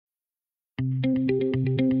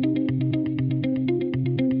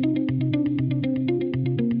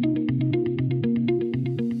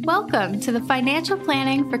Welcome to the Financial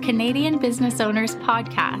Planning for Canadian Business Owners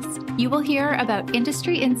podcast. You will hear about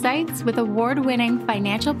industry insights with award-winning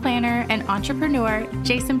financial planner and entrepreneur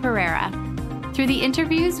Jason Pereira. Through the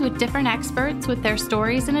interviews with different experts with their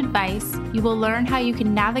stories and advice, you will learn how you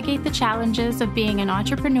can navigate the challenges of being an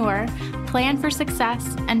entrepreneur, plan for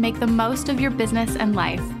success, and make the most of your business and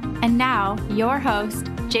life. And now, your host,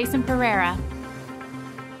 Jason Pereira.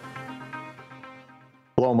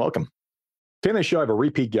 Hello and welcome. Today on the show, I have a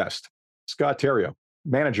repeat guest, Scott Terrio,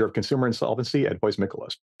 manager of consumer insolvency at Boyce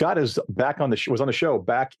Miklos. Scott is back on was on the show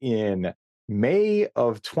back in May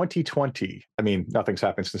of 2020. I mean, nothing's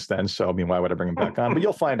happened since then, so why would I bring him back on? But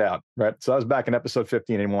you'll find out, right? So I was back in episode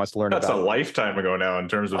 15. Anyone wants to learn That's about a lifetime ago now in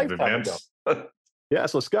terms of events. Yeah,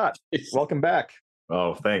 so Scott, welcome back.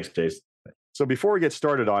 Oh, thanks, Jason. So before we get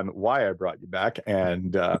started on why I brought you back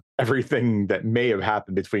and everything that may have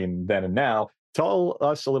happened between then and now, tell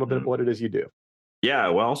us a little bit of what it is you do. Yeah,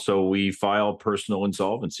 well, so we file personal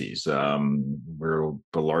insolvencies. We're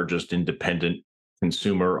the largest independent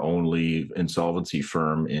consumer-only insolvency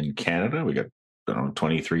firm in Canada. We got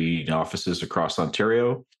 23 offices across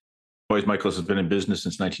Ontario. Boyce Miklos has been in business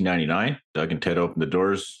since 1999. Doug and Ted opened the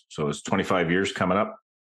doors, so it's 25 years coming up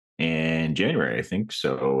in January, I think.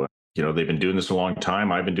 So, they've been doing this a long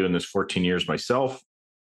time. I've been doing this 14 years myself.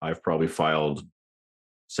 I've probably filed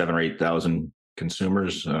 7,000 or 8,000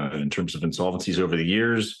 consumers in terms of insolvencies over the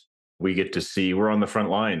years. We get to see we're on the front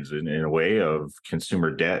lines in a way of consumer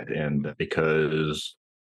debt. And because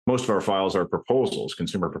most of our files are proposals,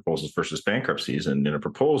 consumer proposals versus bankruptcies. And in a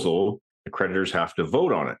proposal, the creditors have to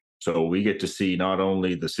vote on it. So we get to see not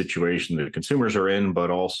only the situation that consumers are in, but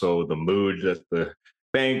also the mood that the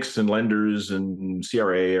banks and lenders and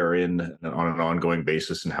CRA are in on an ongoing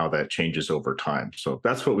basis and how that changes over time. So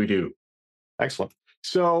that's what we do. Excellent.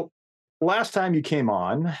 So last time you came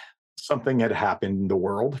on, something had happened in the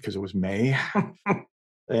world because it was May.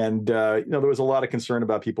 And, there was a lot of concern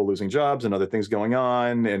about people losing jobs and other things going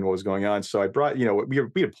on and what was going on. So I brought,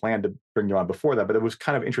 we had planned to bring you on before that, but it was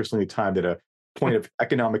kind of interestingly timed at a point of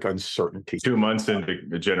economic uncertainty. 2 months into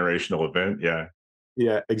a generational event. Yeah.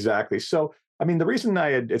 Yeah, exactly. So, the reason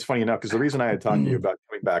it's funny enough, because the reason I had talked to you about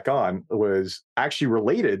coming back on was actually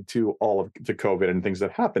related to all of the COVID and things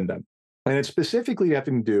that happened then. And it's specifically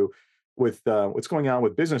having to do with what's going on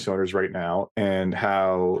with business owners right now and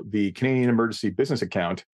how the Canadian Emergency Business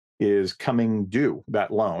Account is coming due,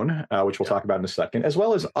 that loan, which we'll talk about in a second, as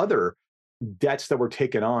well as other debts that were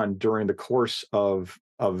taken on during the course of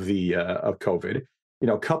COVID,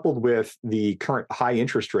 coupled with the current high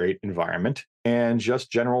interest rate environment and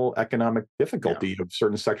just general economic difficulty of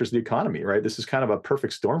certain sectors of the economy, right? This is kind of a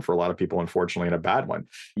perfect storm for a lot of people, unfortunately, and a bad one.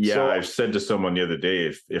 Yeah, so, I've said to someone the other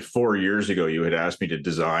day, if 4 years ago you had asked me to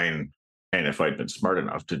design, and if I'd been smart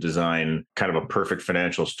enough to design kind of a perfect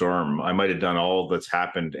financial storm, I might have done all that's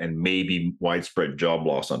happened and maybe widespread job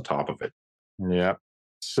loss on top of it. Yeah.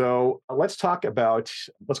 So let's go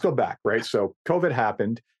back, right? So COVID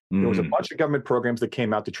happened. There was a bunch of government programs that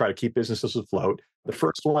came out to try to keep businesses afloat. The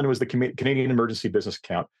first one was the Canadian Emergency Business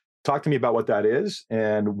Account. Talk to me about what that is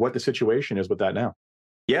and what the situation is with that now.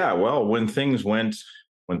 Yeah, well, when things went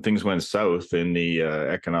south in the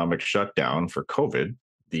economic shutdown for COVID,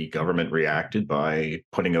 the government reacted by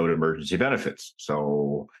putting out emergency benefits.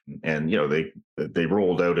 So, and they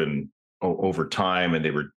rolled out over time, and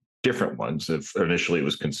they were different ones. Initially, it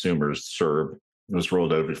was consumers, CERB. It was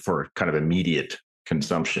rolled out for kind of immediate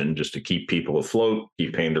consumption, just to keep people afloat,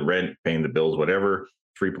 keep paying the rent, paying the bills, whatever.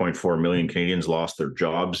 3.4 million Canadians lost their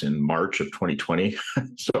jobs in March of 2020.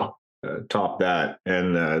 So top that.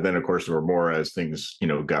 And then, of course, there were more as things,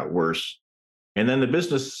 got worse. And then the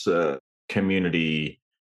business community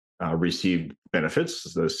received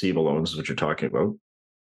benefits, the CEBA loans, which you're talking about.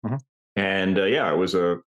 Mm-hmm. And it was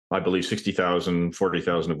I believe 60,000,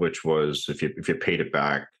 40,000 of which was, if you paid it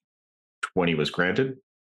back, 20 was granted.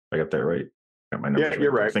 I got that right? Got my numbers Yeah,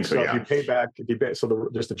 you're right. I think so if you pay back,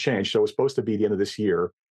 just a change. So it was supposed to be the end of this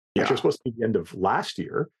year. Yeah. Actually, it was supposed to be the end of last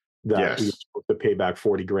year that we were supposed to pay back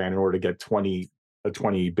 40 grand in order to get 20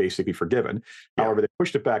 basically forgiven. Yeah. However, they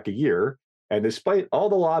pushed it back a year. And despite all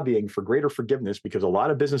the lobbying for greater forgiveness, because a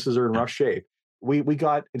lot of businesses are in rough shape, we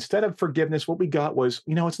got, instead of forgiveness, what we got was,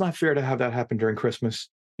 it's not fair to have that happen during Christmas.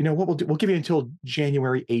 What we'll do, we'll give you until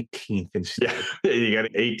January 18th instead. Yeah, you got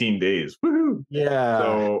 18 days. Woohoo! Yeah.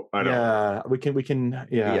 So I don't know. We can. I'm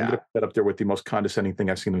gonna put that up there with the most condescending thing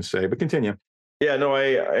I've seen them say. But continue. Yeah, no,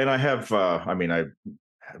 I have. I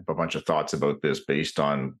have a bunch of thoughts about this based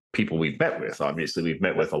on people we've met with. Obviously, we've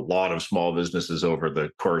met with a lot of small businesses over the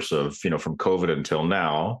course of from COVID until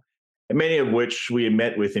now. many of which we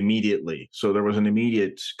met with immediately. So there was an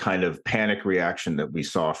immediate kind of panic reaction that we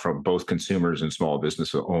saw from both consumers and small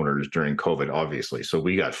business owners during COVID, obviously. So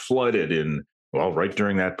we got flooded in, well, right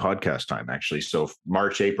during that podcast time, actually. So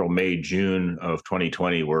March, April, May, June of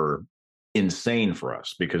 2020 were insane for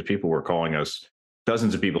us because people were calling us,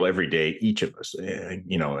 dozens of people every day, each of us,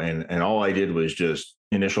 and all I did was just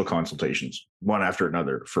initial consultations, one after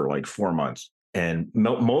another for like 4 months. And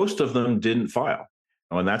most of them didn't file.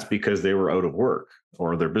 And that's because they were out of work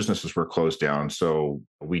or their businesses were closed down. So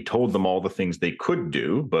we told them all the things they could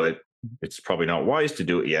do, but it's probably not wise to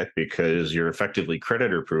do it yet because you're effectively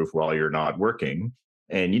creditor proof while you're not working.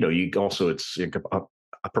 And, you also, it's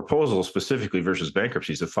a proposal specifically versus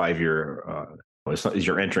bankruptcy is a 5-year,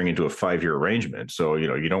 you're entering into a 5-year arrangement. So,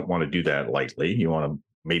 you don't want to do that lightly. You want to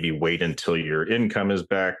maybe wait until your income is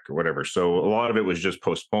back or whatever. So a lot of it was just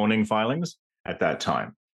postponing filings at that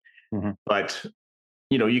time. Mm-hmm. But,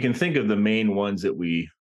 you can think of the main ones that we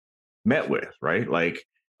met with, right? Like,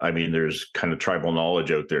 there's kind of tribal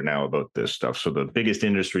knowledge out there now about this stuff. So the biggest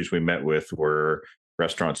industries we met with were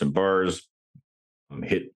restaurants and bars,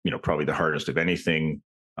 hit, probably the hardest of anything,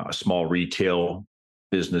 small retail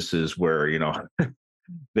businesses where,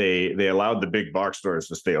 they allowed the big box stores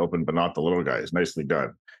to stay open, but not the little guys. Nicely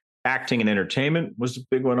done. Acting and entertainment was a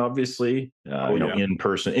big one, obviously.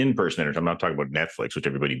 In-person entertainment. I'm not talking about Netflix, which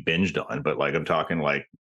everybody binged on, but I'm talking like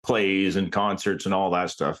plays and concerts and all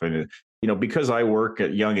that stuff. And, because I work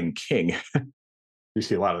at Young and King, you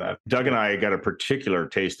see a lot of that. Doug and I got a particular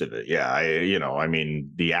taste of it. Yeah.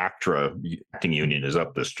 The ACTRA acting union is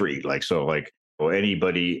up the street.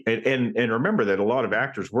 Anybody, and remember that a lot of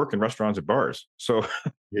actors work in restaurants and bars. So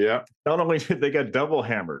yeah, not only did they get double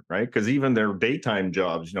hammered, right? Because even their daytime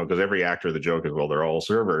jobs, because every actor, the joke is, well, they're all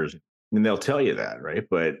servers, and they'll tell you that, right?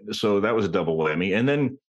 But so that was a double whammy. And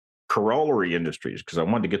then corollary industries, because I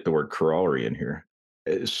wanted to get the word corollary in here,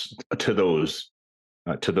 is to those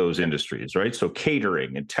industries, right? So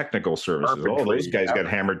catering and technical services, all those guys got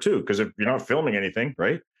hammered too, because if you're not filming anything,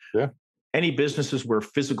 right? Yeah. Any businesses where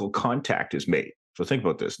physical contact is made. So think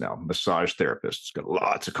about this now. Massage therapists, got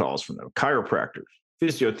lots of calls from them. Chiropractors,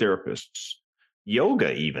 physiotherapists,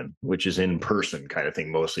 yoga even, which is in person kind of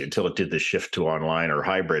thing mostly until it did the shift to online or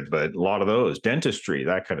hybrid. But a lot of those, dentistry,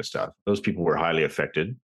 that kind of stuff. Those people were highly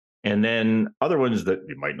affected. And then other ones that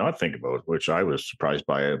you might not think about, which I was surprised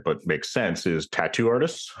by, but makes sense, is tattoo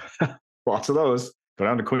artists. Lots of those. Go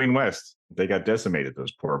down to Queen West. They got decimated,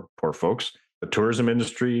 those poor folks. The tourism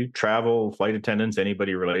industry, travel, flight attendants,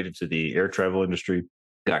 anybody related to the air travel industry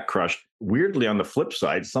got crushed. Weirdly, on the flip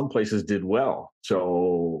side, some places did well.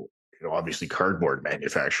 So, obviously cardboard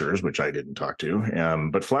manufacturers, which I didn't talk to,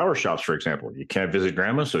 but flower shops, for example, you can't visit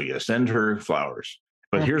grandma, so you send her flowers.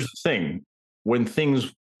 But here's the thing. When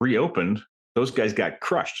things reopened, those guys got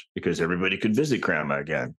crushed because everybody could visit grandma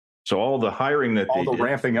again. So all the hiring that they did,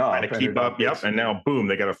 ramping up, to keep up, and now boom,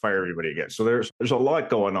 they got to fire everybody again. So there's a lot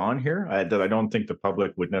going on here that I don't think the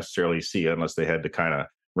public would necessarily see unless they had the kind of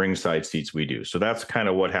ringside seats we do. So that's kind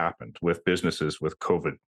of what happened with businesses with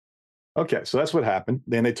COVID. Okay, so that's what happened.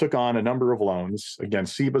 Then they took on a number of loans. Again,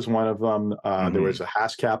 SEBA's one of them. There was a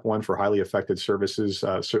HASCAP one for highly affected services,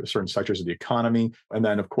 certain sectors of the economy. And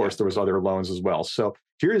then, of course, there was other loans as well. So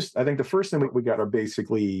here's, I think the first thing we got to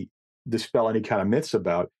basically dispel any kind of myths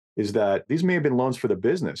about is that these may have been loans for the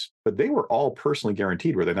business, but they were all personally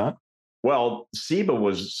guaranteed, were they not? Well, SEBA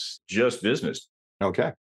was just business.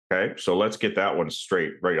 Okay. So let's get that one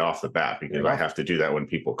straight right off the bat, because I have to do that when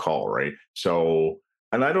people call, right? So,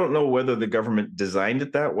 and I don't know whether the government designed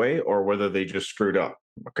it that way or whether they just screwed up.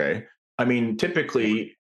 Okay.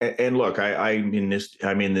 Typically, and look, I'm in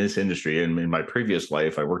this industry, and in my previous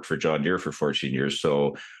life, I worked for John Deere for 14 years.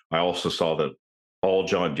 So I also saw that all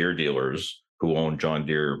John Deere dealers who own John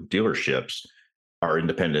Deere dealerships are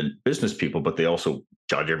independent business people, but they also,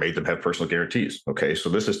 John Deere made them have personal guarantees. Okay. So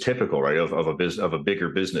this is typical, right, of a bigger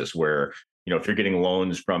business where, if you're getting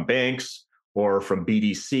loans from banks or from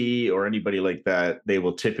BDC or anybody like that, they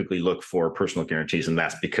will typically look for personal guarantees. And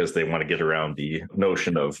that's because they want to get around the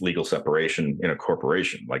notion of legal separation in a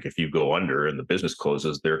corporation. Like if you go under and the business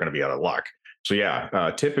closes, they're going to be out of luck. So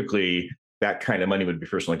typically that kind of money would be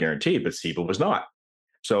personally guaranteed, but SEBA was not.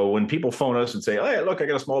 So when people phone us and say, hey, look, I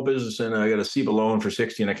got a small business and I got a SEBA loan for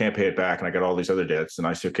 60 and I can't pay it back and I got all these other debts. And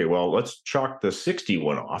I say, okay, well, let's chalk the 60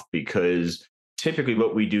 one off, because typically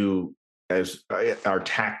what we do as our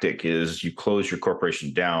tactic is you close your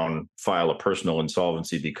corporation down, file a personal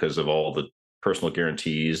insolvency because of all the personal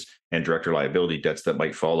guarantees and director liability debts that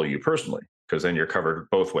might follow you personally, because then you're covered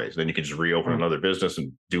both ways. Then you can just reopen another business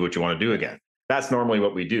and do what you want to do again. that's normally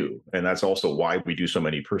what we do. And that's also why we do so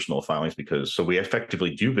many personal filings, because so we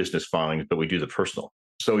effectively do business filings, but we do the personal.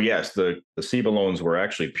 So yes, the SEBA loans were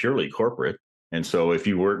actually purely corporate. And so if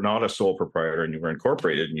you were not a sole proprietor and you were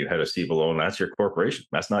incorporated and you had a SEBA loan, that's your corporation.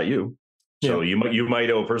 That's not you. So Yeah. you might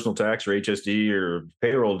owe personal tax or HSD or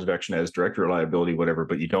payroll deduction as director liability, whatever,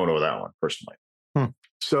 but you don't owe that one personally.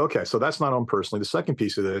 So, okay, so that's not on personally. The second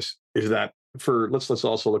piece of this is that let's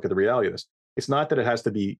also look at the reality of this. It's not that it has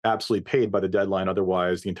to be absolutely paid by the deadline,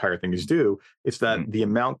 otherwise the entire thing is due. It's that the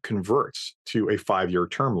amount converts to a 5-year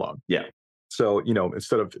term loan. Yeah. So,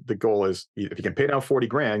 instead of the goal is if you can pay down 40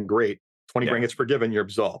 grand, great. 20 grand gets forgiven, you're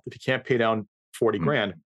absolved. If you can't pay down 40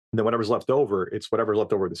 grand, then whatever's left over, it's whatever's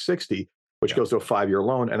left over the 60, which goes to a 5-year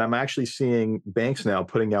loan. And I'm actually seeing banks now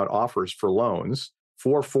putting out offers for loans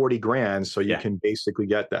for 40 grand. So you can basically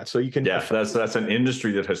get that. So you can. Yeah, that's an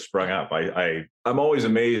industry that has sprung up. I'm always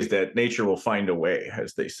amazed that nature will find a way,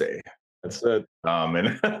 as they say. That's it.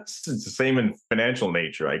 And it's the same in financial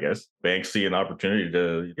nature, I guess. Banks see an opportunity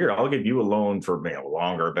to, here, I'll give you a loan for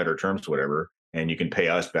longer, better terms, whatever, and you can pay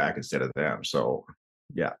us back instead of them. So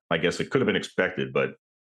yeah, I guess it could have been expected, but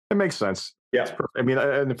it makes sense. Yeah. It's perfect. I mean,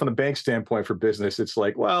 and from the bank standpoint for business, it's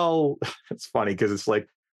like, well, it's funny because it's like,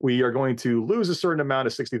 we are going to lose a certain amount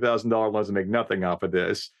of $60,000 loans and make nothing off of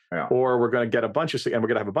this, or we're going to get and we're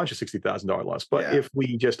going to have a bunch of $60,000 loans. But if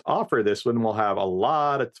we just offer this, then we'll have a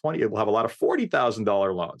lot of we'll have a lot of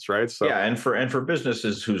 $40,000 loans, right? So yeah, and for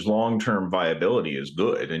businesses whose long-term viability is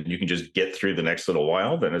good, and you can just get through the next little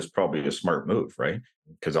while, then it's probably a smart move, right?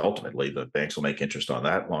 Because ultimately the banks will make interest on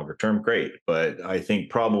that longer term, great. But I think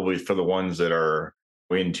probably for the ones that are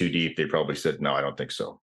in too deep, they probably said, no, I don't think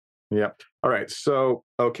so. Yeah. All right. So,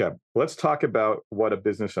 okay, let's talk about what a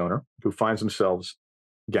business owner who finds themselves,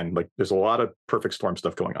 again, like there's a lot of perfect storm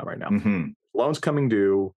stuff going on right now. Loans coming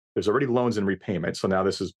due. There's already loans in repayment. So now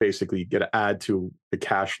this is basically going to add to the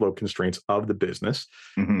cash flow constraints of the business.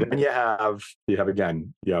 Then you have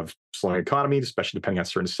slowing economy, especially depending on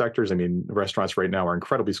certain sectors. I mean, restaurants right now are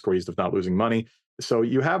incredibly squeezed, if not losing money. So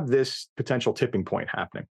you have this potential tipping point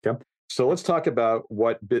happening. Okay. So let's talk about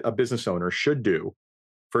what a business owner should do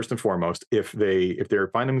first and foremost, if they're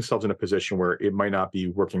finding themselves in a position where it might not be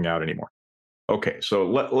working out anymore. Okay, so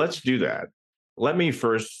let's do that. Let me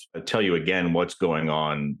first tell you again what's going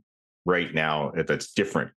on right now that's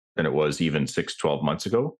different than it was even 6-12 months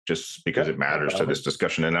ago, just because it matters to this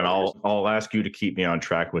discussion. And then I'll ask you to keep me on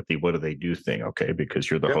track with the what do they do thing, okay? Because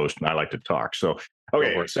you're the host and I like to talk. So,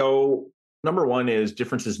 okay, so number one is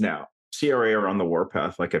differences now. CRA are on the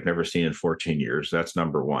warpath like I've never seen in 14 years. That's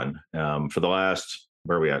number one. For the last,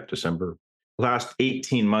 where are we at, December? Last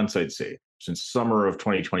 18 months, I'd say, since summer of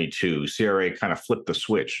 2022, CRA kind of flipped the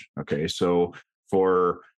switch. Okay. So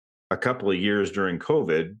for a couple of years during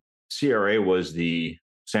COVID, CRA was the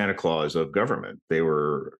Santa Claus of government. They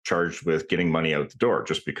were charged with getting money out the door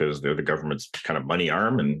just because they're the government's kind of money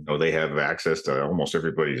arm and they have access to almost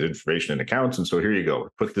everybody's information and accounts. And so here you go,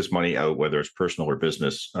 put this money out, whether it's personal or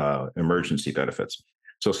business emergency benefits.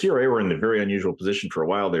 So CRA were in the very unusual position for a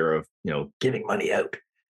while there of, giving money out.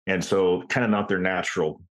 And so kind of not their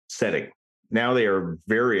natural setting. Now they are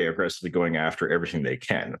very aggressively going after everything they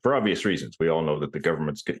can for obvious reasons. We all know that the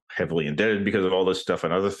government's heavily indebted because of all this stuff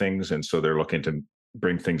and other things. And so they're looking to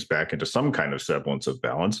bring things back into some kind of semblance of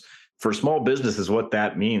balance. For small businesses, what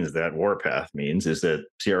that means, that warpath means, is that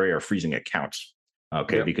CRA are freezing accounts.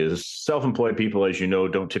 Okay, because self-employed people, as you know,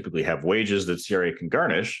 don't typically have wages that CRA can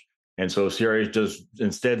garnish. And so CRA just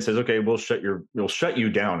instead says, okay, we'll shut you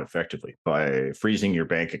down effectively by freezing your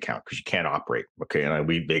bank account because you can't operate. Okay. And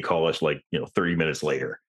they call us 30 minutes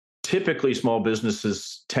later. Typically, small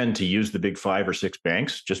businesses tend to use the big 5 or 6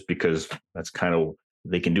 banks just because that's kind of,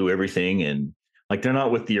 they can do everything. And they're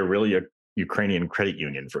not with the Aurelia Ukrainian Credit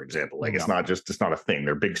Union, for example. It's not a thing.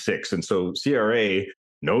 They're big 6. And so CRA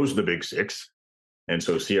knows the big 6. And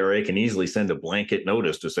so CRA can easily send a blanket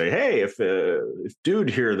notice to say, hey, if dude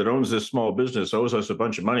here that owns this small business owes us a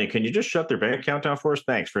bunch of money, can you just shut their bank account down for us?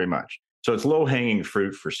 Thanks very much. So it's low-hanging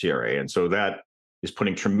fruit for CRA. And so that is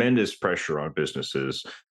putting tremendous pressure on businesses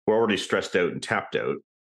who are already stressed out and tapped out.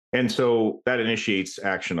 And so that initiates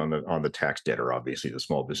action on the tax debtor, obviously, the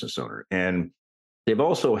small business owner. And they've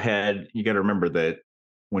also had, you got to remember that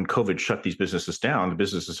when COVID shut these businesses down, the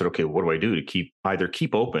businesses said, okay, what do I do to either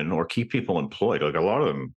keep open or keep people employed? A lot of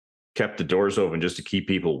them kept the doors open just to keep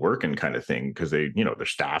people working kind of thing because they know their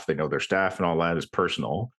staff and all that is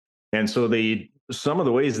personal. And so some of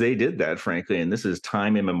the ways they did that, frankly, and this is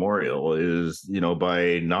time immemorial, is,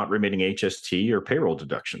 by not remitting HST or payroll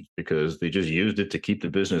deductions because they just used it to keep the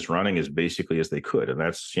business running as basically as they could. And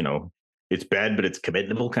that's, it's bad, but it's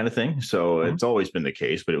commendable kind of thing. So Mhm. it's always been the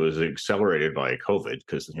case, but it was accelerated by COVID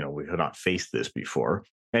because we had not faced this before.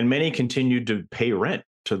 And many continued to pay rent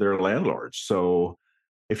to their landlords. So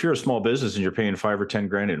if you're a small business and you're paying 5 or 10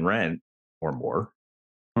 grand in rent or more,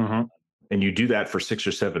 Mhm. and you do that for 6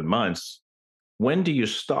 or 7 months, when do you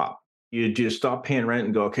stop? You do stop paying rent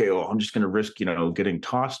and go, okay, well, I'm just going to risk, getting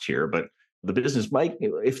tossed here. But the business might,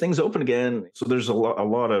 if things open again. So there's a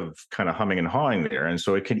lot of kind of humming and hawing there. And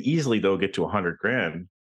so it can easily, though, get to 100 grand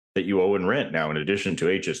that you owe in rent now, in addition to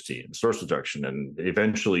HST and source deduction and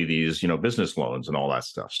eventually these, business loans and all that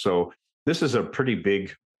stuff. So this is a pretty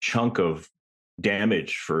big chunk of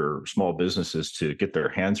damage for small businesses to get their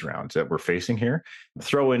hands around that we're facing here.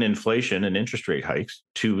 Throw in inflation and interest rate hikes,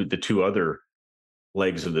 the two other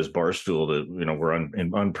legs of this bar stool that we're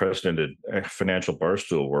in unprecedented financial bar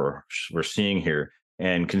stool we're seeing here.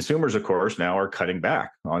 And consumers, of course, now are cutting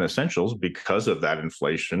back on essentials because of that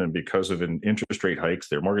inflation and because of interest rate hikes,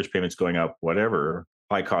 their mortgage payments going up, whatever,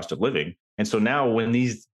 high cost of living. And so now when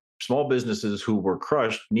these small businesses who were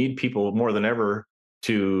crushed need people more than ever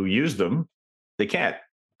to use them, they can't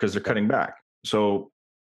because they're cutting back. So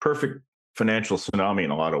perfect financial tsunami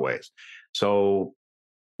in a lot of ways. So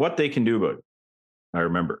what they can do about it, I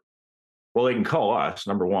remember. Well, they can call us,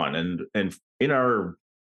 number one, and in our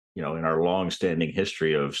in our long-standing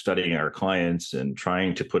history of studying our clients and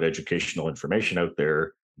trying to put educational information out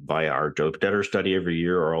there via our debtor study every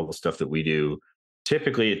year or all the stuff that we do,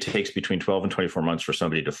 typically it takes between 12 and 24 months for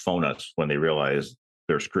somebody to phone us when they realize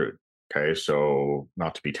they're screwed. Okay, so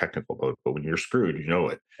not to be technical, but when you're screwed, you know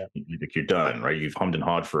it. Yeah. You're done, right? You've hummed and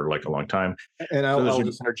hawed for like a long time. And So I'll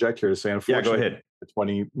just interject here to say, yeah, go unfortunately, ahead. the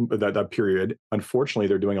 20 that period, unfortunately,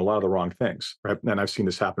 they're doing a lot of the wrong things, right? And I've seen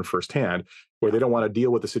this happen firsthand, where they don't want to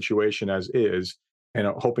deal with the situation as is and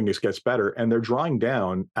hoping this gets better, and they're drawing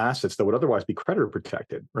down assets that would otherwise be creditor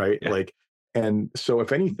protected, right? Yeah. Like, and so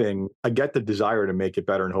if anything, I get the desire to make it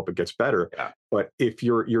better and hope it gets better. Yeah. But if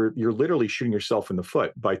you're literally shooting yourself in the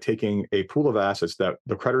foot by taking a pool of assets that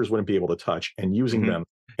the creditors wouldn't be able to touch and using them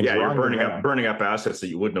and Yeah, you're drawing them down. burning up assets that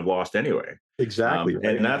you wouldn't have lost anyway. Exactly.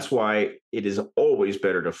 Right? And that's why it is always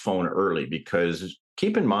better to phone early, because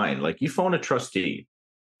keep in mind, like, you phone a trustee,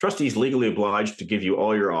 trustee's legally obliged to give you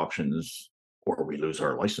all your options or we lose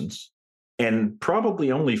our license. And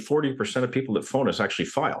probably only 40% of people that phone us actually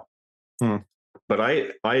file. Hmm. But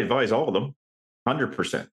I advise all of them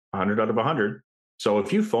 100%, 100 out of 100. So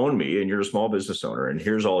if you phone me and you're a small business owner and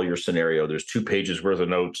here's all your scenario, there's 2 pages worth of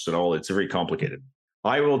notes and all, it's very complicated.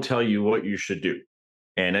 I will tell you what you should do.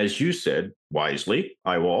 And as you said wisely,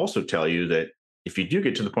 I will also tell you that if you do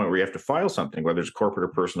get to the point where you have to file something, whether it's corporate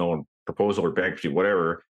or personal, and proposal or bankruptcy,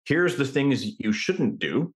 whatever, here's the things you shouldn't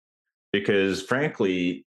do. Because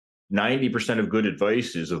frankly, 90% of good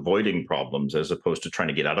advice is avoiding problems as opposed to trying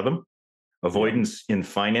to get out of them. Avoidance in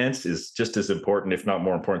finance is just as important, if not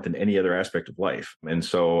more important, than any other aspect of life. And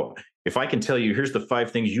so if I can tell you, here's the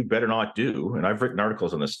 5 things you better not do, and I've written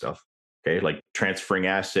articles on this stuff, okay, like transferring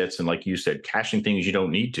assets and, like you said, cashing things you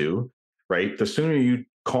don't need to, right? The sooner you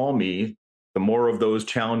call me, the more of those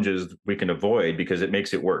challenges we can avoid, because it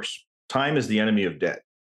makes it worse. Time is the enemy of debt,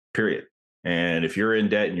 period. And if you're in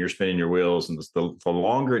debt and you're spinning your wheels, and the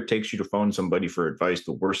longer it takes you to phone somebody for advice,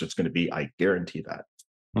 the worse it's going to be. I guarantee that.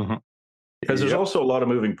 Mhm. Because there's Yep. also a lot of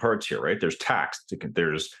moving parts here, right? There's tax,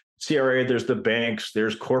 there's CRA, there's the banks,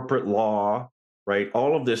 there's corporate law, right?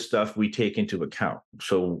 All of this stuff we take into account.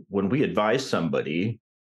 So when we advise somebody,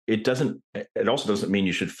 it also doesn't mean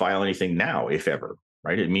you should file anything now, if ever,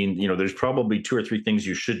 right? It means, there's probably 2 or 3 things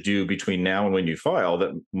you should do between now and when you file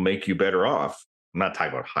that make you better off. I'm not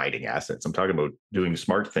talking about hiding assets. I'm talking about doing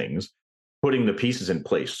smart things, putting the pieces in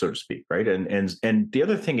place, so to speak, right? And the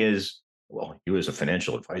other thing is, well, you as a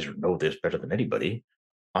financial advisor know this better than anybody.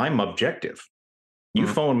 I'm objective. You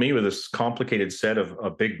phone me with this complicated set of a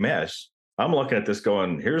big mess. I'm looking at this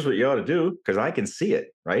going, here's what you ought to do, because I can see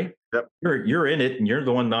it, right? Yep. You're in it and you're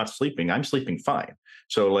the one not sleeping. I'm sleeping fine.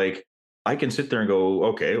 So like, I can sit there and go,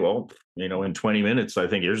 okay, well, in 20 minutes, I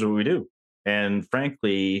think here's what we do. And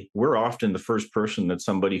frankly, we're often the first person that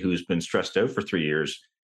somebody who's been stressed out for 3 years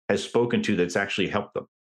has spoken to that's actually helped them.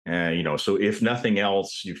 So if nothing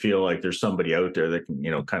else, you feel like there's somebody out there that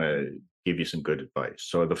can, kind of give you some good advice.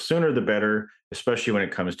 So the sooner the better, especially when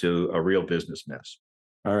it comes to a real business mess.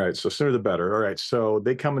 All right. So sooner the better. All right. So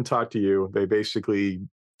they come and talk to you. They basically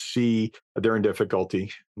see that they're in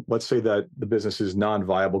difficulty. Let's say that the business is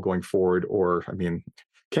non-viable going forward, or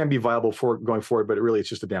can be viable for going forward, but it's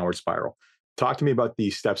just a downward spiral. Talk to me about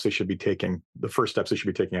the steps they should be taking, the first steps they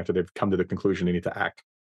should be taking after they've come to the conclusion they need to act.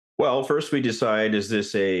 Well, first we decide, is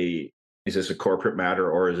this a corporate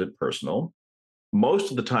matter or is it personal?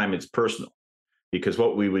 Most of the time it's personal, because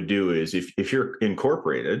what we would do is if you're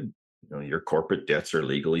incorporated, your corporate debts are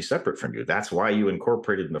legally separate from you. That's why you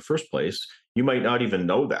incorporated in the first place. You might not even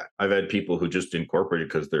know that. I've had people who just incorporated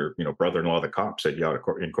because their brother-in-law, the cop, said you ought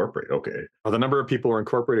to incorporate. Okay. Well, the number of people who are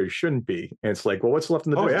incorporated who shouldn't be. And it's like, well, what's left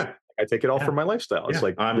in the business? Yeah. I take it all Yeah. for my lifestyle. It's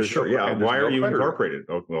like, I'm sure. Why are you incorporated?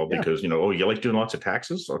 Oh, well, because, you like doing lots of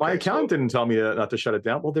taxes. Okay, my accountant didn't tell me not to shut it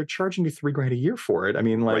down. Well, they're charging you $3,000 a year for it. I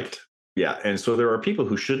mean, like, right. Yeah. And so there are people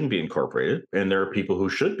who shouldn't be incorporated, and there are people who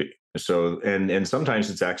should be. So, and sometimes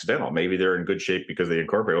it's accidental. Maybe they're in good shape because they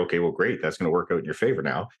incorporate. Okay, well, great. That's going to work out in your favor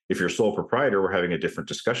now. If you're sole proprietor, we're having a different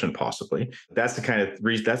discussion possibly. That's the kind of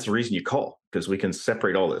reason, that's the reason you call, because we can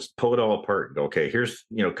separate all this, pull it all apart and go, okay, here's,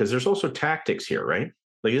 because there's also tactics here, right?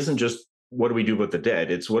 Like, it isn't just what do we do about the debt?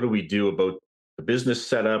 It's what do we do about the business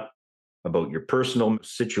setup, about your personal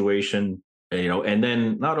situation, and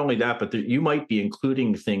then not only that, but you might be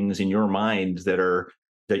including things in your mind that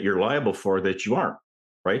you're liable for that you aren't.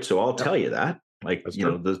 Right. So I'll tell you that, like, That's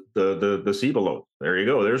the CEBA loan. There you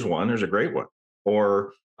go. There's one. There's a great one.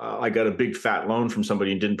 Or I got a big fat loan from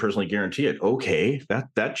somebody and didn't personally guarantee it. Okay.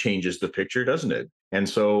 That changes the picture, doesn't it? And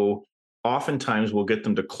so oftentimes we'll get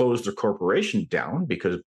them to close their corporation down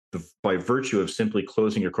because by virtue of simply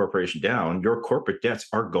closing your corporation down, your corporate debts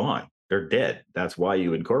are gone. They're dead. That's why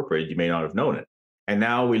you incorporated. You may not have known it. And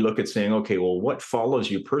now we look at saying, okay, well, what follows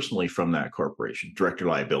you personally from that corporation? Director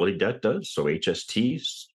liability debt does. So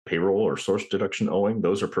HSTs, payroll or source deduction owing,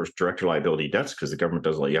 those are director liability debts because the government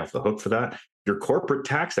doesn't let you off the hook for that. Your corporate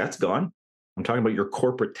tax, that's gone. I'm talking about your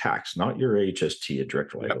corporate tax, not your HST, a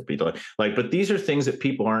director liability. But these are things that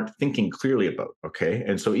people aren't thinking clearly about. Okay.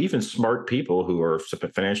 And so even smart people who are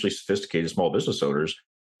financially sophisticated small business owners,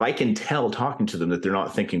 I can tell talking to them that they're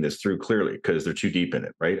not thinking this through clearly because they're too deep in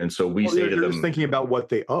it, right? And so we say to them, just thinking about what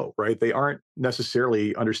they owe, right? They aren't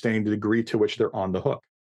necessarily understanding the degree to which they're on the hook.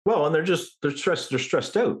 Well, and they're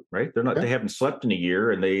stressed out, right? They're not, They haven't slept in a year,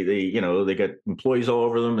 and they got employees all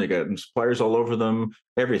over them, they got suppliers all over them,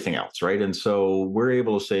 everything else, right? And so we're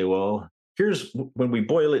able to say, well, when we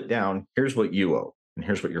boil it down, here's what you owe, and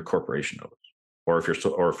here's what your corporation owes. Or if you're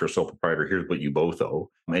sole proprietor, here's what you both owe,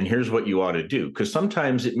 and here's what you ought to do. Because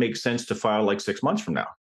sometimes it makes sense to file like 6 months from now,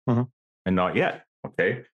 and not yet.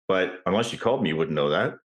 Okay, but unless you called me, you wouldn't know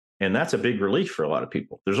that, and that's a big relief for a lot of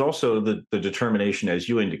people. There's also the determination, as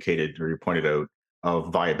you indicated or you pointed out,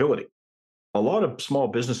 of viability. A lot of small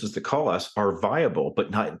businesses that call us are viable, but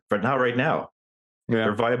not right now. Yeah.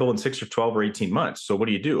 They're viable in 6 or 12 or 18 months. So what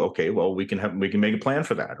do you do? Okay, well, we can make a plan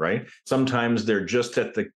for that, right? Sometimes they're just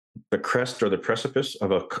at the crest or the precipice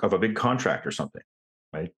of a big contract or something,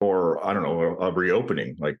 right? Or I don't know, a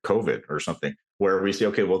reopening like COVID or something, where we say,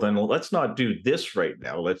 okay, well then let's not do this right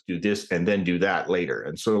now. Let's do this and then do that later.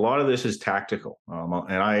 And so a lot of this is tactical.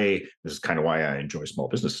 This is kind of why I enjoy small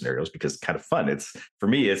business scenarios, because it's kind of fun. For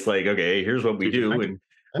me, it's like, okay, here's what we do. And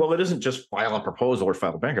well, it isn't just file a proposal or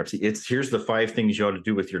file a bankruptcy. It's here's the 5 things you ought to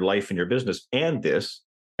do with your life and your business and this.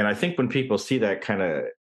 And I think when people see that kind of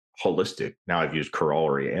holistic, now I've used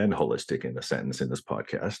corollary and holistic in a sentence in this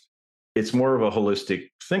podcast, it's more of a holistic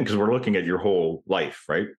thing because we're looking at your whole life,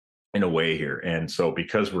 right? In a way here. And so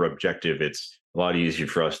because we're objective, it's a lot easier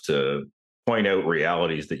for us to point out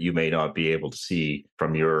realities that you may not be able to see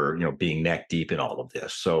from your, being neck deep in all of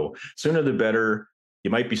this. So sooner the better. You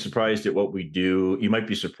might be surprised at what we do. You might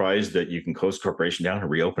be surprised that you can close the corporation down and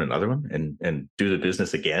reopen another one and do the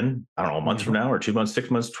business again, I don't know, a month from now or 2 months, 6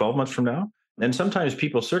 months, 12 months from now. And sometimes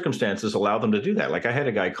people's circumstances allow them to do that. Like I had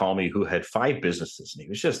a guy call me who had 5 businesses and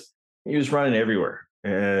he was running everywhere.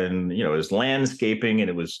 And, it was landscaping and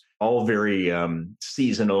it was all very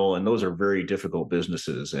seasonal. And those are very difficult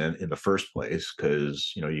businesses in the first place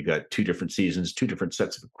because, you got 2 different seasons, 2 different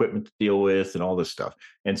sets of equipment to deal with and all this stuff.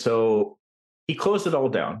 And so he closed it all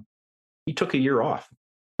down. He took a year off.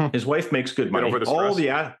 His wife makes good money.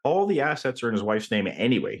 All the assets are in his wife's name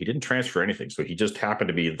anyway. He didn't transfer anything. So he just happened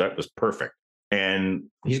to be, that was perfect. And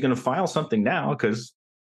he's going to file something now because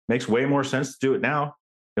it makes way more sense to do it now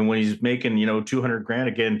than when he's making, $200,000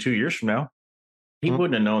 again 2 years from now. He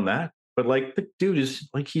wouldn't have known that. But like the dude is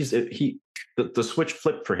like, the switch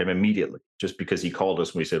flipped for him immediately just because he called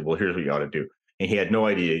us and we said, well, here's what you ought to do. And he had no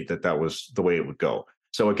idea that was the way it would go.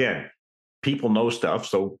 So again, people know stuff,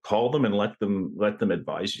 so call them and let them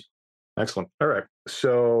advise you. Excellent. All right.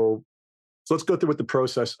 So let's go through what the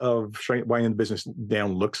process of winding the business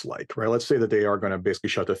down looks like, right? Let's say that they are going to basically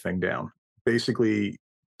shut the thing down. Basically,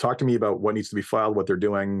 talk to me about what needs to be filed, what they're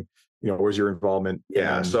doing, where's your involvement?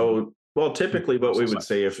 Yeah. Typically what we would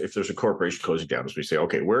say if there's a corporation closing down is we say,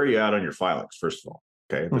 okay, where are you at on your filings, first of all?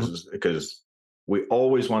 Okay. This is because we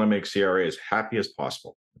always want to make CRA as happy as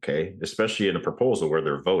possible. Okay. Especially in a proposal where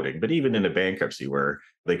they're voting, but even in a bankruptcy where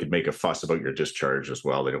they could make a fuss about your discharge as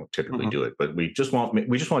well. They don't typically do it, but we just want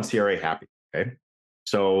CRA happy. Okay.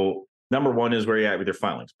 So number one is where you're at with your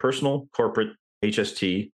filings: personal, corporate,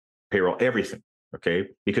 HST, payroll, everything. Okay.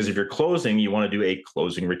 Because if you're closing, you want to do a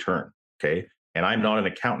closing return. Okay. And I'm not an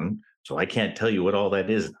accountant, so I can't tell you what all that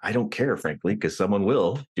is. I don't care, frankly, because someone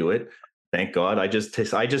will do it. Thank God. I just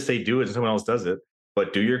say do it and someone else does it.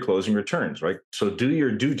 But do your closing returns, right? So do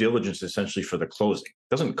your due diligence essentially for the closing. It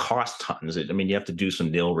doesn't cost tons. I mean, you have to do some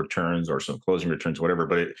nil returns or some closing returns, whatever,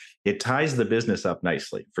 but it ties the business up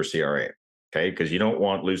nicely for CRA. Okay. Because you don't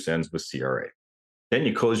want loose ends with CRA. Then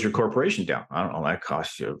you close your corporation down. I don't know, that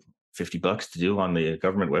costs you $50 to do on the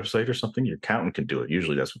government website or something. Your accountant can do it.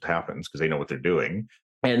 Usually that's what happens because they know what they're doing.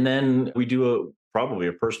 And then we do probably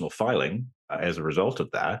a personal filing as a result of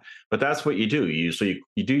that. But that's what you do. You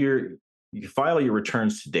file your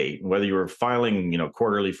returns to date, whether you were filing,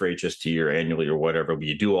 quarterly for HST or annually or whatever, but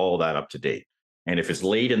you do all that up to date. And if it's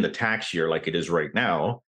late in the tax year, like it is right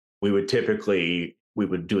now, we would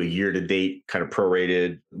do a year to date kind of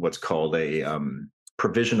prorated, what's called a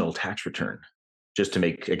provisional tax return, just to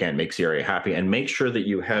make CRA happy and make sure that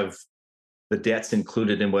you have the debts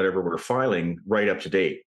included in whatever we're filing right up to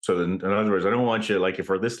date. So in other words, I don't want you, like, if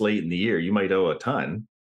we're this late in the year, you might owe a ton,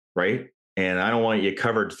 right? And I don't want you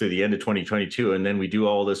covered through the end of 2022. And then we do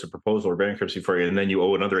all this, a proposal or bankruptcy for you, and then you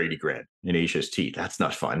owe another 80 grand in HST. That's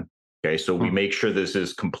not fun. Okay. So we make sure this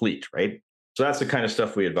is complete, right? So that's the kind of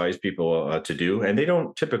stuff we advise people to do. And they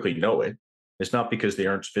don't typically know it. It's not because they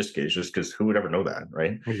aren't sophisticated, it's just because who would ever know that,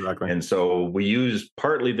 right? Exactly. And so we use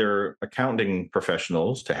partly their accounting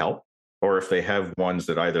professionals to help, or if they have ones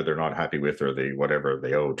that either they're not happy with or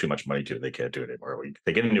they owe too much money to, they can't do it anymore.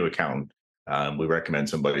 They get a new accountant. We recommend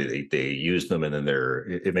somebody, they use them, and then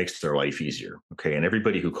it makes their life easier. Okay. And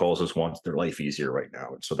everybody who calls us wants their life easier right now.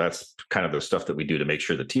 And so that's kind of the stuff that we do to make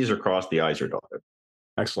sure the T's are crossed, the I's are dotted.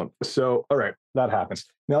 Excellent. So, all right, that happens.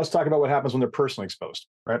 Now let's talk about what happens when they're personally exposed,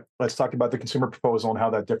 right? Let's talk about the consumer proposal and how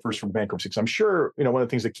that differs from bankruptcy. Because I'm sure, one of the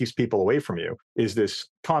things that keeps people away from you is this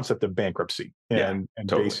concept of bankruptcy and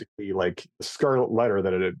totally. basically like the scarlet letter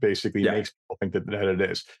that it basically makes people think that it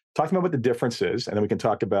is. Talking about what the difference is, and then we can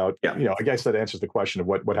talk about, I guess that answers the question of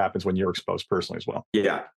what happens when you're exposed personally as well.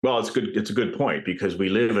 Yeah. Well, it's good. It's a good point because we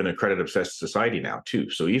live in a credit obsessed society now too.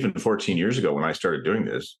 So even 14 years ago when I started doing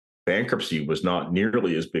this, bankruptcy was not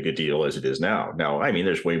nearly as big a deal as it is now. Now, I mean,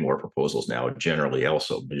 there's way more proposals now generally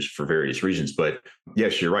also just for various reasons. But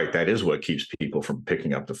yes, you're right. That is what keeps people from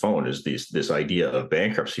picking up the phone is this idea of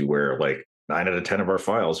bankruptcy where like 9 out of 10 of our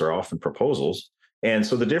files are often proposals. And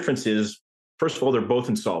so the difference is, first of all, they're both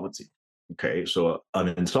insolvency. Okay. So an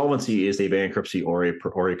insolvency is a bankruptcy or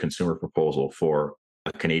a consumer proposal for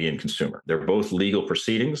a Canadian consumer. They're both legal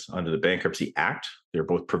proceedings under the Bankruptcy Act. They're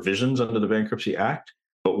both provisions under the Bankruptcy Act.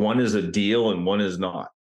 But one is a deal and one is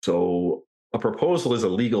not. So a proposal is a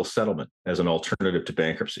legal settlement as an alternative to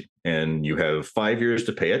bankruptcy. And you have 5 years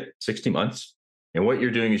to pay it, 60 months. And what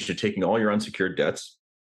you're doing is you're taking all your unsecured debts,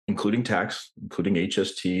 including tax, including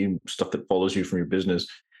HST, stuff that follows you from your business,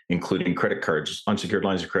 including credit cards, unsecured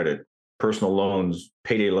lines of credit, personal loans,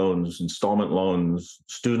 payday loans, installment loans,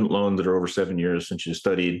 student loans that are over 7 years since you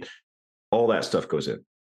studied. All that stuff goes in.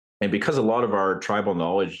 And because a lot of our tribal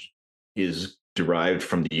knowledge is derived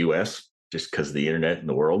from the U.S. just because of the internet and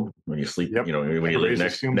the world. When you sleep, when you live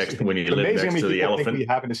next to the elephant. Think we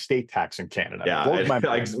have an estate tax in Canada. Yeah,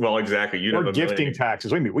 well, exactly. Or gifting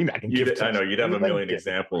taxes. We make gift. I know you'd have a million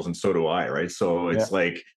examples, and so do I. Right. So it's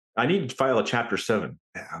like I need to file a Chapter 7.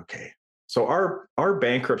 Yeah, okay. So our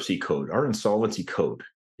bankruptcy code, our insolvency code,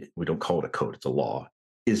 we don't call it a code; it's a law,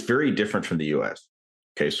 is very different from the U.S.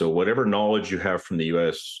 Okay, so whatever knowledge you have from the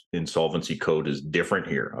U.S. insolvency code is different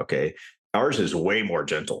here. Okay. Ours is way more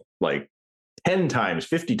gentle, like 10 times,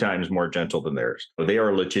 50 times more gentle than theirs. They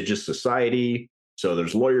are a litigious society. So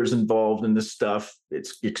there's lawyers involved in this stuff.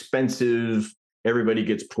 It's expensive. Everybody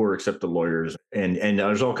gets poor except the lawyers. And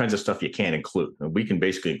there's all kinds of stuff you can't include. And we can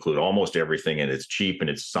basically include almost everything, and it's cheap and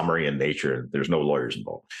it's summary in nature. There's no lawyers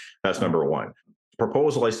involved. That's number one.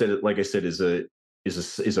 Proposal, is a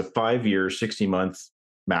 5-year, 60-month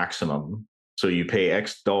maximum. So you pay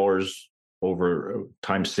X dollars over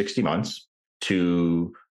times 60 months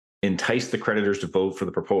to entice the creditors to vote for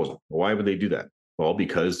the proposal. Why would they do that? Well,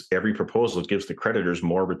 because every proposal gives the creditors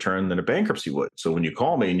more return than a bankruptcy would. So when you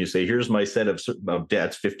call me and you say, here's my set of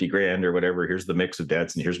debts, 50 grand or whatever, here's the mix of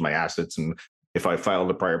debts and here's my assets. And if I filed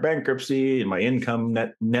a prior bankruptcy and my income,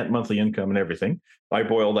 net monthly income and everything, I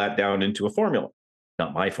boil that down into a formula,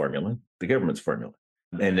 not my formula, the government's formula.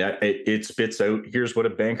 And it spits out, here's what a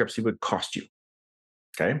bankruptcy would cost you.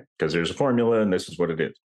 Okay, because there's a formula and this is what it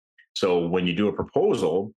is. So when you do a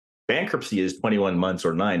proposal, bankruptcy is 21 months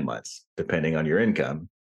or 9 months, depending on your income,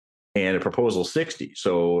 and a proposal 60.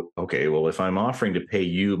 So, okay, well, if I'm offering to pay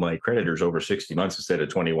you, my creditors, over 60 months instead of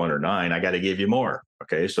 21 or 9, I got to give you more.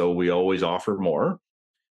 Okay, so we always offer more.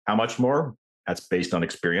 How much more? That's based on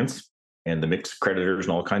experience and the mix of creditors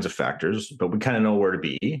and all kinds of factors, but we kind of know where to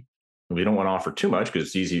be. We don't want to offer too much because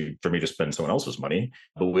it's easy for me to spend someone else's money,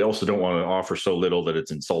 but we also don't want to offer so little that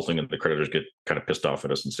it's insulting and the creditors get kind of pissed off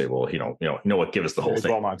at us and say, well, you know what, give us the whole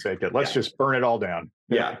thing. Well, not take it. Let's just burn it all down.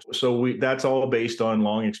 Yeah. So that's all based on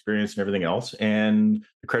long experience and everything else. And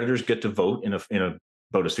the creditors get to vote in about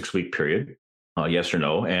a 6-week period, yes or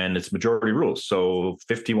no, and it's majority rules. So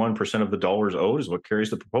 51% of the dollars owed is what carries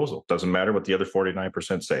the proposal. Doesn't matter what the other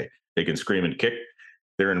 49% say. They can scream and kick.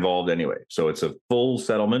 They're involved anyway. So it's a full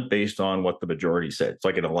settlement based on what the majority said. It's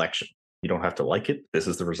like an election. You don't have to like it. This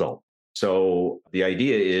is the result. So the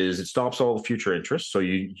idea is it stops all the future interest. So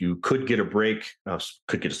you could get a break,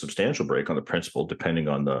 could get a substantial break on the principal, depending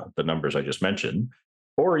on the numbers I just mentioned.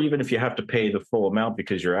 Or even if you have to pay the full amount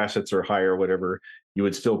because your assets are higher or whatever, you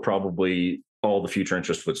would still probably, all the future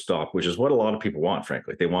interest would stop, which is what a lot of people want,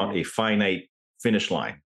 frankly. They want a finite finish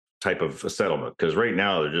line type of a settlement, because right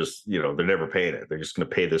now they're just, they're never paying it. They're just going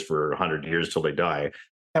to pay this for 100 years till they die.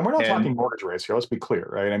 And we're not talking mortgage rates here. Let's be clear,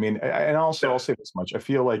 right? I mean, and also I'll say this much. I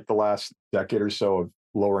feel like the last decade or so of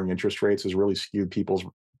lowering interest rates has really skewed people's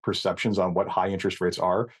perceptions on what high interest rates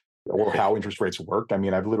are or how interest rates work. I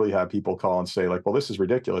mean, I've literally had people call and say like, well, this is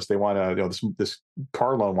ridiculous. They want to, this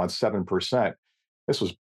car loan wants 7%. This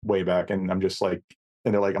was way back. And I'm just like,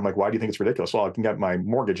 and they're like, I'm like, why do you think it's ridiculous? Well, I can get my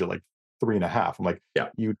mortgage at like 3.5. I'm like, yeah,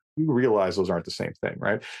 you realize those aren't the same thing,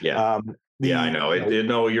 right? Yeah. I know.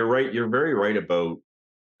 No, you're right. You're very right about,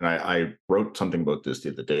 and I wrote something about this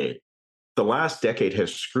the other day. The last decade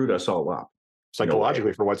has screwed us all up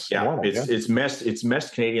psychologically for what's normal. It's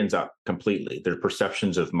messed Canadians up completely. Their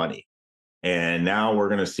perceptions of money, and now we're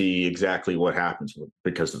going to see exactly what happens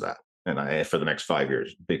because of that. And for the next 5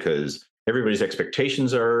 years, because everybody's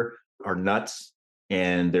expectations are nuts,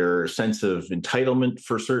 and their sense of entitlement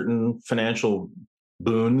for certain financial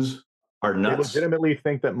boons are nuts. They legitimately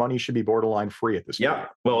think that money should be borderline free at this point. Yeah,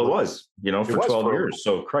 well, it was, for 12 years.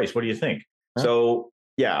 So, Christ, what do you think? Yeah. So,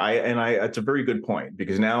 it's a very good point,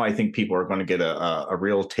 because now I think people are going to get a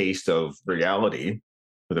real taste of reality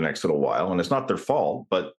for the next little while, and it's not their fault,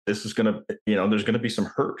 but this is going to, there's going to be some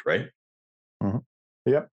hurt, right? Mm-hmm.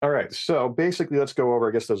 Yep. All right. So basically, let's go over,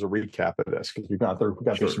 I guess there's a recap of this, because we've got through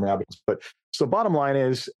some rabbits. But so bottom line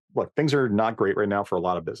is, look, things are not great right now for a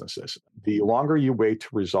lot of businesses. The longer you wait to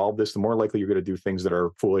resolve this, the more likely you're going to do things that are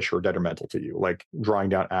foolish or detrimental to you, like drawing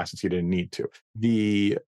down assets you didn't need to.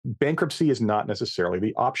 The bankruptcy is not necessarily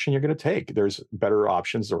the option you're going to take. There's better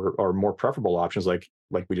options or more preferable options, like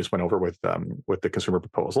we just went over with the consumer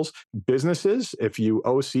proposals. Businesses, if you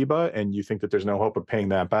owe SEBA and you think that there's no hope of paying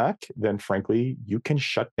that back, then frankly, you can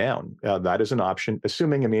shut down. That is an option,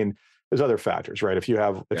 assuming, there's other factors, right? If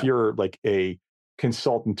you're like a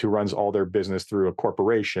consultant who runs all their business through a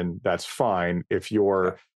corporation, that's fine. If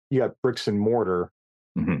you got bricks and mortar,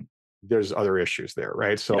 there's other issues there,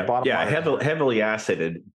 right? So bottom line, heavily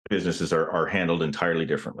asseted businesses are handled entirely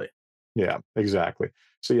differently. Yeah, exactly.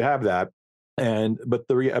 So you have that, but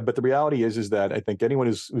the reality is that I think anyone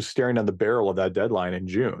who's staring down the barrel of that deadline in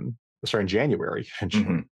January,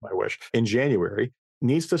 I wish, in January,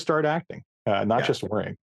 needs to start acting, not just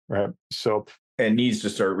worrying, right? So and needs to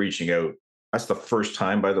start reaching out. That's the first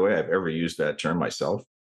time, by the way, I've ever used that term myself.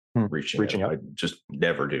 Reaching out. I just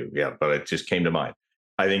never do. Yeah, but it just came to mind.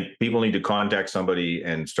 I think people need to contact somebody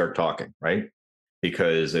and start talking, right?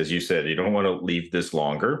 Because as you said, you don't want to leave this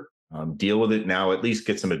longer. Deal with it now, at least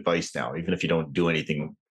get some advice now, even if you don't do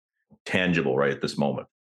anything tangible right at this moment.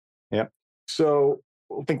 Yeah. So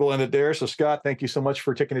I think we'll end it there. So Scott, thank you so much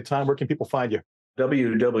for taking the time. Where can people find you?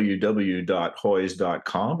 www.hoys.com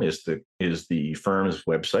is the firm's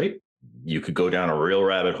website. You could go down a real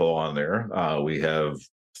rabbit hole on there. We have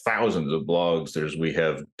thousands of blogs. We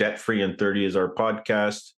have Debt Free in 30 is our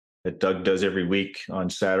podcast that Doug does every week on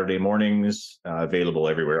Saturday mornings, available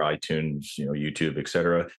everywhere, iTunes, YouTube,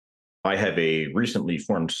 etc. I have a recently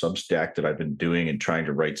formed Substack that I've been doing and trying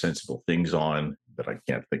to write sensible things on, but I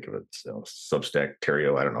can't think of it. So Substack,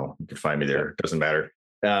 Terrio, I don't know. You can find me there. It doesn't matter.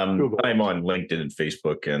 I'm on LinkedIn and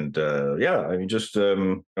Facebook, and just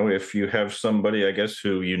if you have somebody, I guess,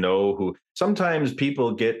 who sometimes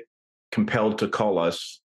people get compelled to call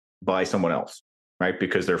us by someone else, right?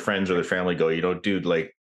 Because their friends or their family go, dude,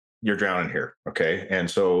 like you're drowning here, okay? And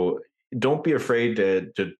so don't be afraid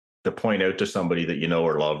to point out to somebody that you know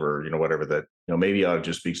or love or whatever that maybe you ought to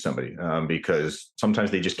just speak to somebody, because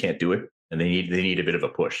sometimes they just can't do it. and they need a bit of a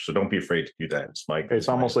push. So don't be afraid to do that. It's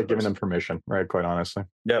almost like giving them permission, right? Quite honestly.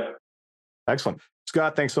 Yep. Excellent.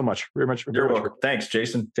 Scott, thanks so much. Very much. You're welcome. Thanks,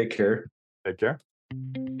 Jason. Take care. Take care.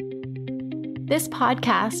 This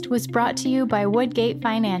podcast was brought to you by Woodgate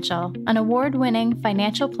Financial, an award-winning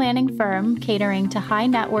financial planning firm catering to high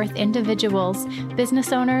net worth individuals,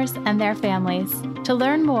 business owners, and their families. To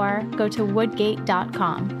learn more, go to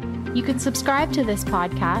woodgate.com. You can subscribe to this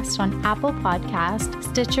podcast on Apple Podcast,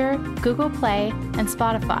 Stitcher, Google Play, and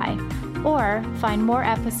Spotify, or find more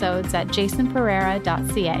episodes at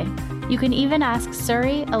jasonpereira.ca. You can even ask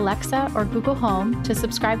Siri, Alexa, or Google Home to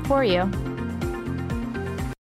subscribe for you.